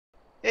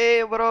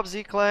Hey, what up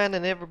Z-Clan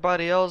and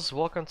everybody else,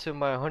 welcome to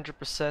my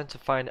 100% to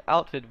find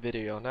outfit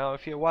video. Now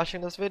if you're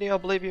watching this video, I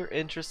believe you're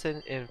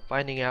interested in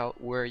finding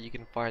out where you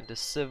can find the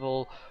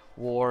Civil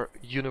War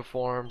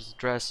uniforms,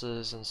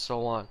 dresses, and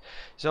so on.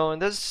 So in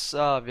this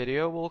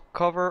video, we'll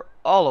cover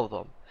all of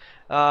them.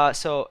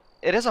 So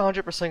it is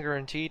 100%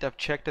 guaranteed. I've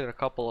checked it a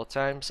couple of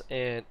times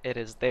and it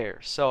is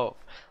there. So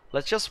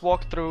let's just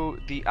walk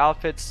through the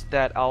outfits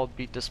that I'll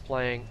be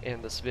displaying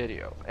in this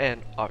video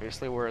and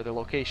obviously where the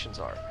locations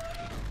are.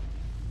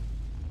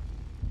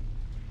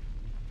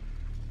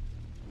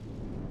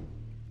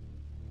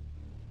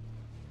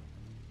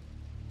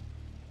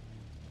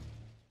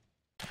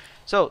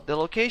 So the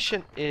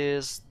location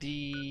is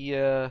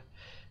the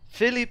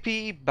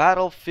Philippi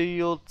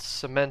Battlefield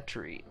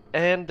Cemetery,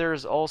 and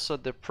there's also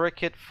the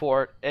Prickett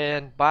Fort.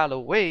 And by the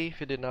way,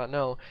 if you did not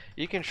know,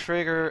 you can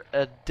trigger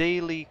a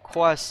daily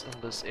quest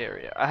in this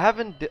area. I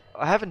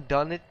haven't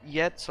done it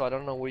yet, so I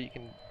don't know where you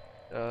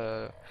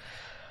can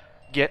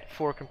get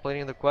for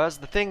completing the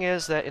quest. The thing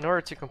is that in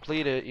order to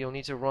complete it, you'll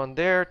need to run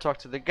there, talk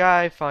to the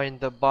guy, find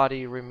the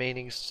body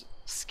remaining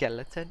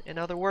skeleton, in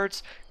other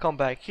words, come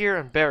back here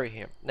and bury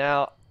him.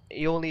 Now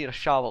you'll need a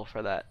shovel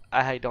for that.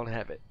 I don't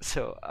have it,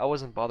 so I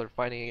wasn't bothered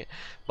finding it,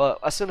 but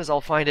as soon as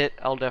I'll find it,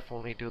 I'll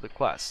definitely do the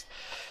quest.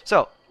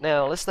 So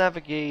now let's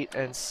navigate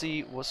and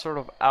see what sort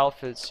of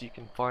outfits you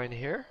can find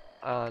here.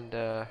 And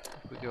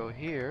if we go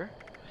here,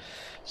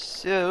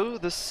 so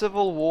the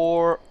Civil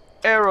War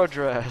era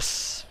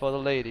dress for the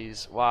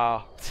ladies.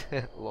 Wow.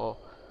 Lol.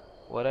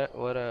 What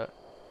a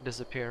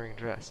disappearing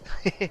dress.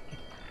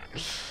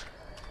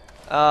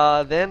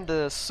 Then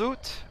the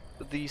suit,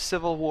 the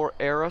Civil War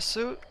era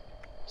suit,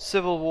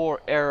 Civil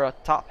War era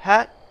top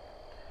hat,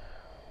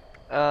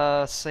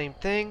 same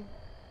thing,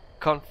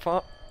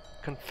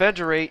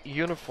 Confederate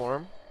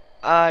uniform.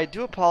 I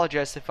do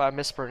apologize if I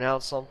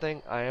mispronounce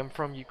something. I am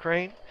from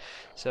Ukraine,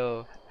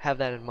 so have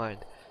that in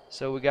mind.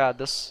 So we got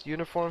this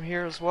uniform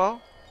here as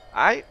well.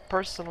 I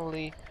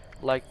personally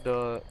like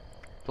the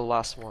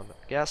last one.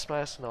 Gas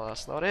mask, no,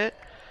 that's not it.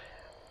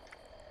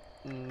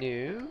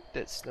 No,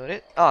 that's not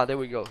it. Ah, there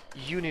we go.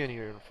 Union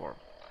uniform.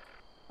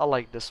 I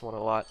like this one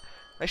a lot.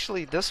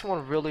 Actually, this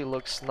one really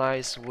looks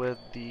nice with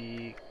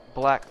the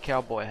Black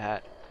Cowboy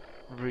Hat.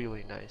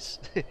 Really nice.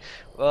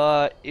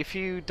 If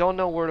you don't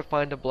know where to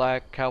find the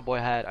Black Cowboy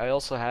Hat, I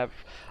also have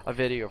a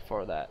video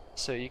for that.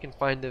 So you can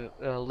find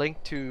the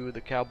link to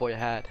the Cowboy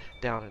Hat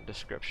down in the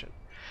description.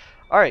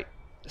 Alright,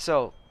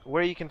 so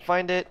where you can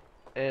find it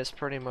is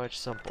pretty much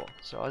simple.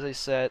 So as I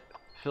said,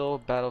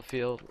 Philippi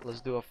Battlefield.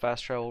 Let's do a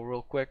fast travel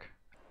real quick.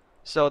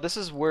 So this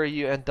is where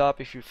you end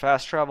up if you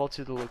fast travel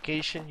to the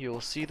location.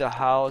 You'll see the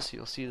house,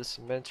 you'll see the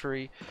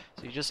cemetery.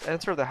 So you just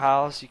enter the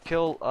house, you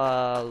kill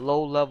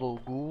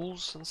low-level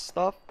ghouls and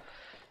stuff,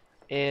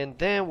 and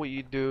then what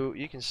you do,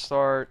 you can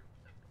start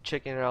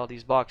checking out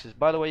these boxes.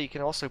 By the way, you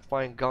can also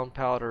find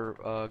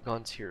gunpowder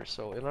guns here.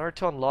 So in order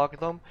to unlock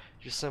them,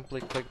 just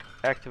simply click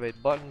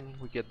activate button.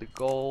 We get the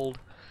gold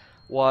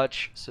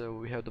watch. So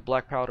we have the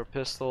black powder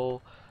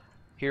pistol.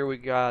 Here we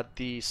got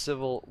the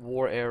Civil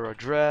War era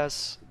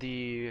dress,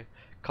 the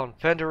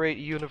Confederate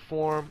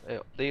uniform.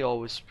 They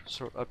always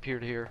sort of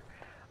appeared here.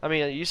 I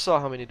mean, you saw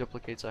how many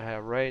duplicates I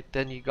have, right?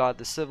 Then you got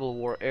the Civil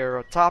War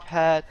era top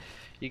hat.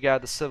 You got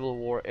the Civil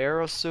War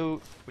era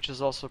suit, which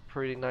is also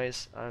pretty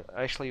nice.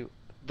 Actually,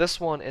 this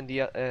one and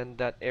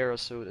that era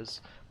suit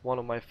is one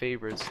of my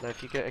favorites. Now,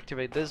 if you can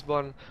activate this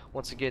button,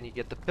 once again, you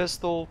get the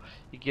pistol,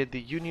 you get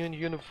the Union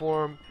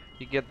uniform,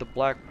 you get the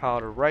black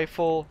powder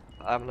rifle.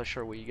 I'm not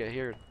sure what you get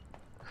here.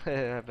 I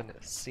haven't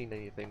seen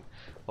anything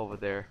over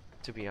there,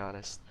 to be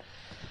honest.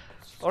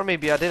 Or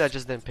maybe I did, I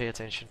just didn't pay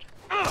attention.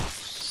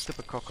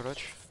 Stupid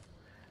cockroach.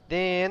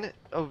 Then,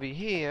 over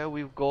here,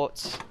 we've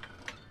got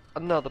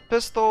another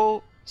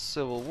pistol,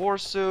 Civil War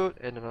suit,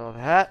 and another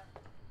hat.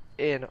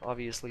 And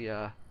obviously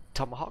a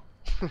tomahawk.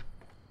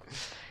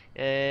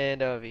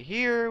 And over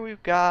here,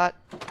 we've got...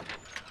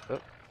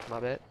 Oh,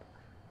 my bad.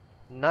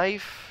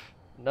 Knife,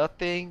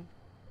 nothing.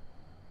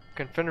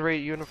 Confederate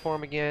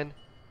uniform again.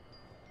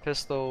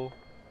 Pistol.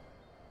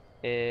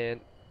 And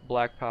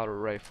black powder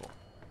rifle.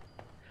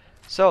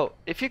 So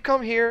if you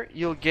come here,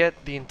 you'll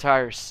get the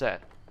entire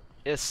set.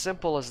 As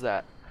simple as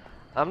that.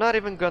 I'm not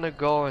even gonna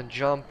go and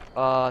jump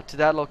to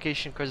that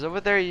location because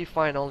over there you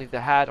find only the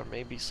hat or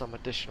maybe some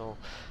additional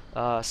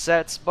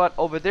sets. But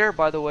over there,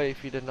 by the way,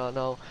 if you did not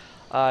know,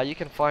 you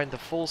can find the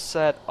full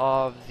set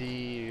of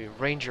the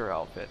Ranger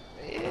outfit.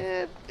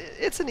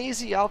 It's an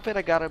easy outfit,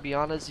 I gotta be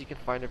honest. You can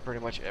find it pretty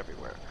much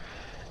everywhere.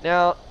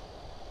 Now,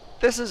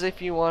 this is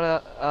if you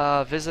want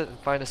to visit and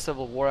find a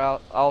Civil War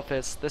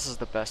outfits. This is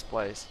the best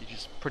place. You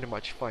just pretty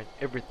much find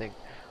everything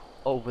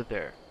over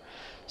there.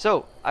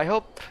 So I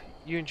hope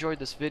you enjoyed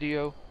this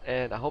video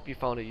and I hope you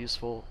found it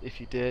useful. If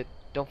you did,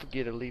 don't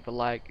forget to leave a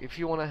like. If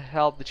you want to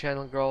help the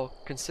channel grow,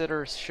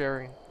 consider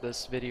sharing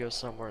this video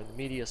somewhere in the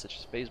media such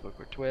as Facebook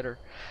or Twitter.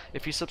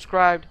 If you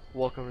subscribed,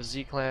 welcome to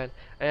Z-Clan,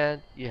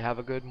 and you have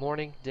a good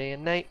morning, day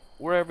and night,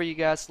 wherever you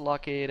guys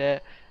located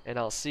at, and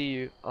I'll see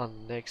you on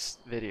the next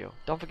video.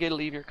 Don't forget to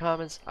leave your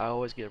comments. I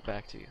always get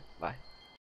back to you. Bye.